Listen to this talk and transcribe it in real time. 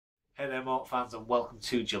Hey there, Mortt fans, and welcome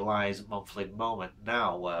to July's monthly moment.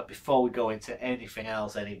 Now, before we go into anything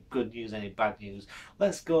else, any good news, any bad news,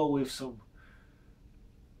 let's go with some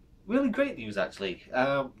really great news actually.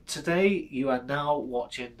 Today, you are now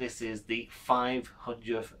watching, this is the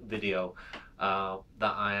 500th video that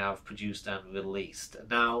I have produced and released.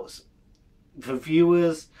 Now, for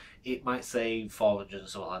viewers, it might say 400 or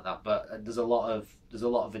something like that, but there's a lot of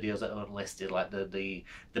videos that are unlisted, like the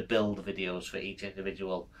build videos for each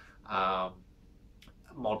individual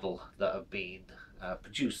model that have been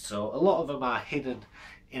produced. So a lot of them are hidden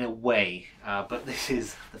in a way, but this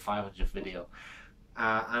is the 500th video,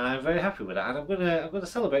 and I'm very happy with that. And I'm gonna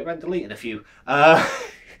celebrate by deleting a few.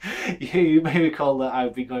 You may recall that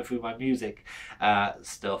I've been going through my music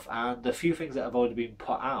stuff, and a few things that have already been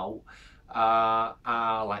put out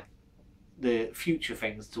are like the future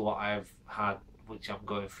things to what I've had, which I'm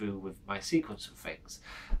going through with my sequence of things,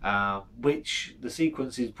 which the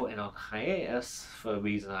sequence is putting on hiatus for a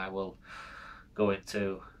reason I will go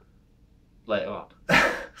into later on.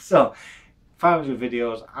 So 500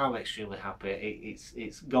 videos, I'm extremely happy.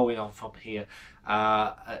 It's going on from here.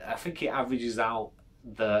 I think it averages out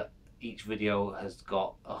that each video has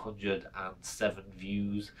got 107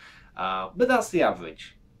 views, but that's the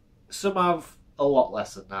average. Some have a lot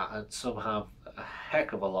less than that, and some have a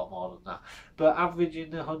heck of a lot more than that. But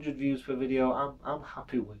averaging 100 views per video, I'm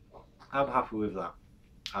happy with. I'm happy with that.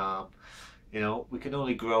 You know, we can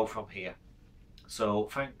only grow from here. So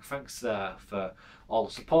thanks for all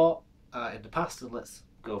the support in the past, and let's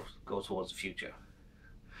go towards the future.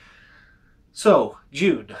 So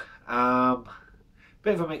June,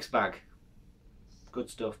 bit of a mixed bag. Good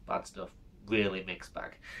stuff, bad stuff, really mixed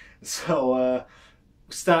bag. So.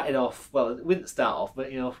 Started off, well, we didn't start off,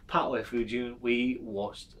 but you know, partway through June we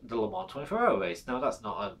watched the Le Mans 24-hour race. Now that's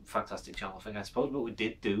not a fantastic channel thing, I suppose, but we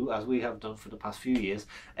did do, as we have done for the past few years,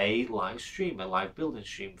 a live stream, a live building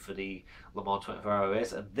stream for the Le Mans 24-hour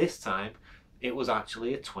race, and this time it was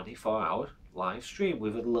actually a 24-hour live stream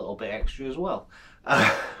with a little bit extra as well.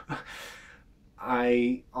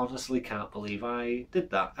 I honestly can't believe I did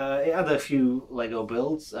that. It had a few Lego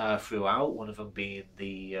builds throughout, one of them being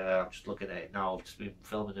the, I'm just looking at it now, I've just been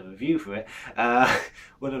filming a review for it,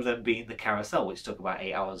 one of them being the carousel, which took about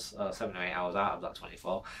 8 hours, 7 or 8 hours out of that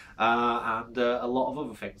 24, and a lot of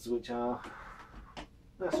other things, which are,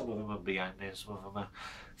 some of them are behind me, some of them are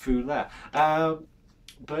through there.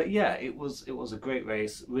 But yeah, it was a great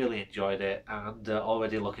race. Really enjoyed it, and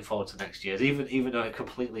already looking forward to next year's. Even though it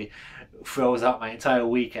completely throws out my entire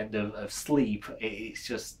weekend of sleep, it's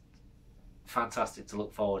just fantastic to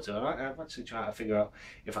look forward to. And I'm actually trying to figure out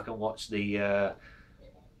if I can watch the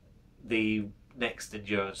next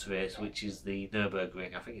endurance race, which is the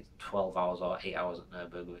Nürburgring. I think it's 12 hours or 8 hours at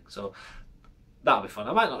Nürburgring. So that'll be fun.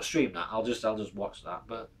 I might not stream that. I'll just watch that.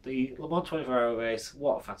 But the Le Mans 24-hour race,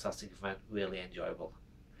 what a fantastic event! Really enjoyable.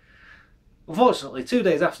 Unfortunately, 2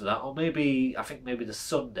 days after that, or maybe, I think maybe the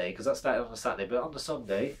Sunday, because that started on the Saturday, but on the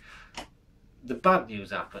Sunday, the bad news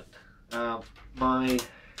happened. My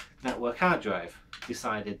network hard drive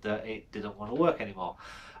decided that it didn't want to work anymore.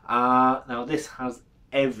 Now, this has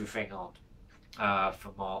everything on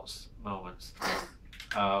for Mort's moments,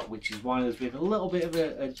 which is why there's been a little bit of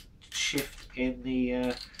a shift in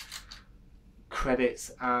the credits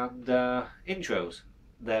and intros.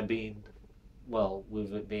 They're being, well,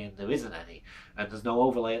 with it being there isn't any, and there's no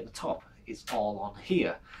overlay at the top, it's all on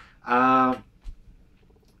here.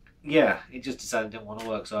 Yeah, it just decided it didn't want to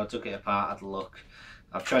work, so I took it apart, had a look.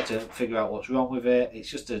 I've tried to figure out what's wrong with it. It's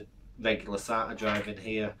just a regular SATA drive in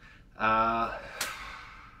here. Gonna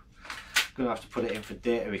have to put it in for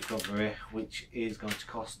data recovery, which is going to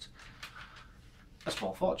cost a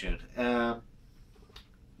small fortune.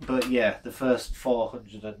 But yeah, the first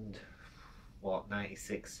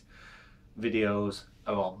 496 videos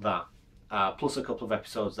are on that, plus a couple of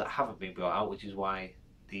episodes that haven't been brought out, which is why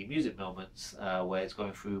the music moments, where it's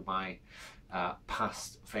going through my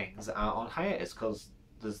past things, are on hiatus, because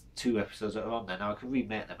there's 2 episodes that are on there. Now I can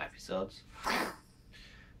remake them episodes,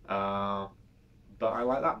 but I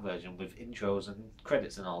like that version with intros and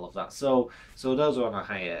credits and all of that. So those are on a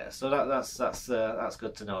hiatus. So that's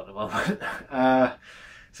good to know at the moment.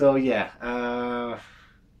 So yeah,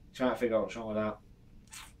 trying to figure out what's wrong with that.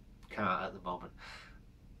 Can't at the moment.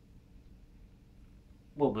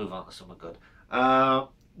 We'll move on to something good.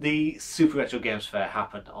 The Super Retro Games Fair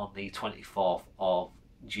happened on the 24th of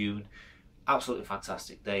June. Absolutely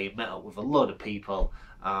fantastic day. Met up with a load of people.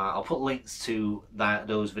 I'll put links to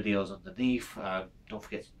those videos underneath. Don't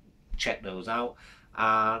forget to check those out.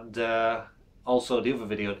 And also the other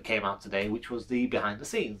video that came out today, which was the behind the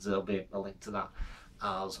scenes. There'll be a link to that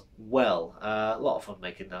as well. A lot of fun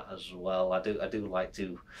making that as well. I do like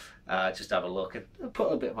to just have a look and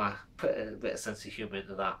put a bit of sense of humour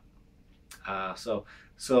into that.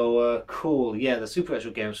 Cool. Yeah, the Super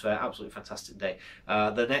Retro Games Fair, absolutely fantastic day.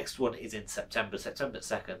 The next one is in September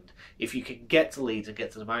 2nd. If you can get to Leeds and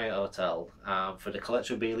get to the Marriott Hotel for the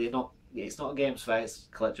collectibilia, it's not a games fair, it's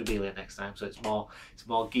collectibilia next time, so it's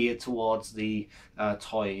more geared towards the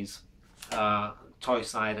toys, toy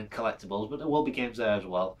side and collectibles, but there will be games there as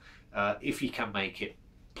well. If you can make it,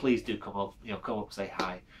 please do come up, say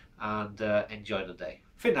hi and enjoy the day.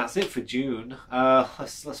 I think that's it for June.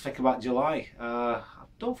 Let's think about July. I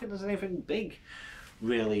don't think there's anything big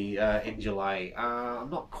really in July. I'm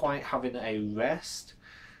not quite having a rest.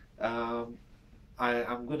 I'm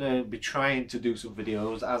going to be trying to do some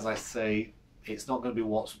videos. As I say, it's not going to be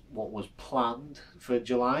what was planned for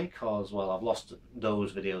July, because, well, I've lost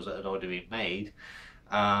those videos that had already been made.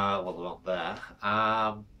 Well, they're not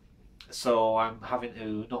there. So I'm having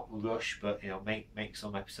to not rush, but make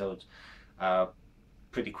some episodes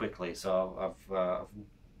pretty quickly. So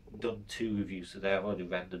I've done 2 reviews today. I've already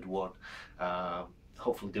rendered one.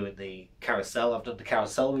 Hopefully doing the carousel. I've done the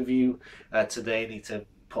carousel review today. Need to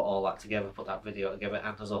put all that together, put that video together,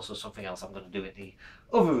 and there's also something else I'm going to do in the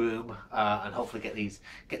other room, and hopefully get these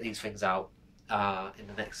things out in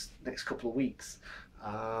the next couple of weeks,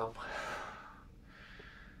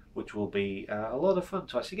 which will be a lot of fun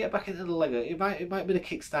to actually get back into the Lego. It might be the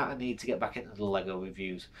kickstart I need to get back into the Lego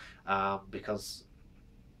reviews, because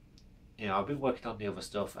I've been working on the other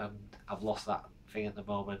stuff and I've lost that thing at the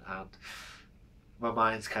moment, and my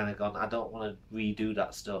mind's kind of gone. I don't want to redo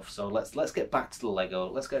that stuff, so let's get back to the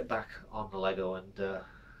Lego. Let's get back on the Lego and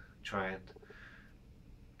try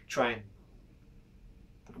and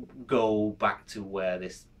go back to where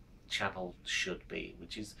this channel should be,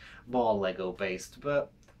 which is more Lego based,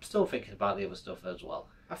 but I'm still thinking about the other stuff as well.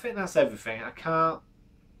 I think that's everything. I can't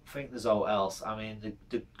think there's all else. I mean,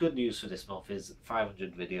 the good news for this month is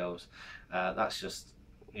 500 videos. That's just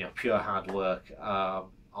pure hard work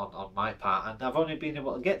on my part, and I've only been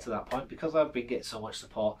able to get to that point because I've been getting so much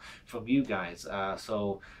support from you guys.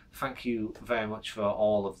 So thank you very much for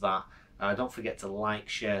all of that. Don't forget to like,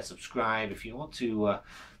 share, subscribe. If you want to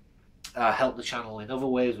help the channel in other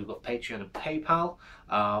ways, we've got Patreon and PayPal.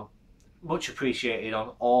 Much appreciated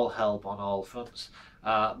on all help on all fronts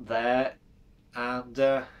there.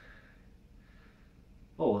 And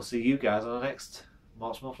we'll see you guys on the next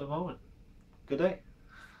Mort's Monthly Moment. Good day.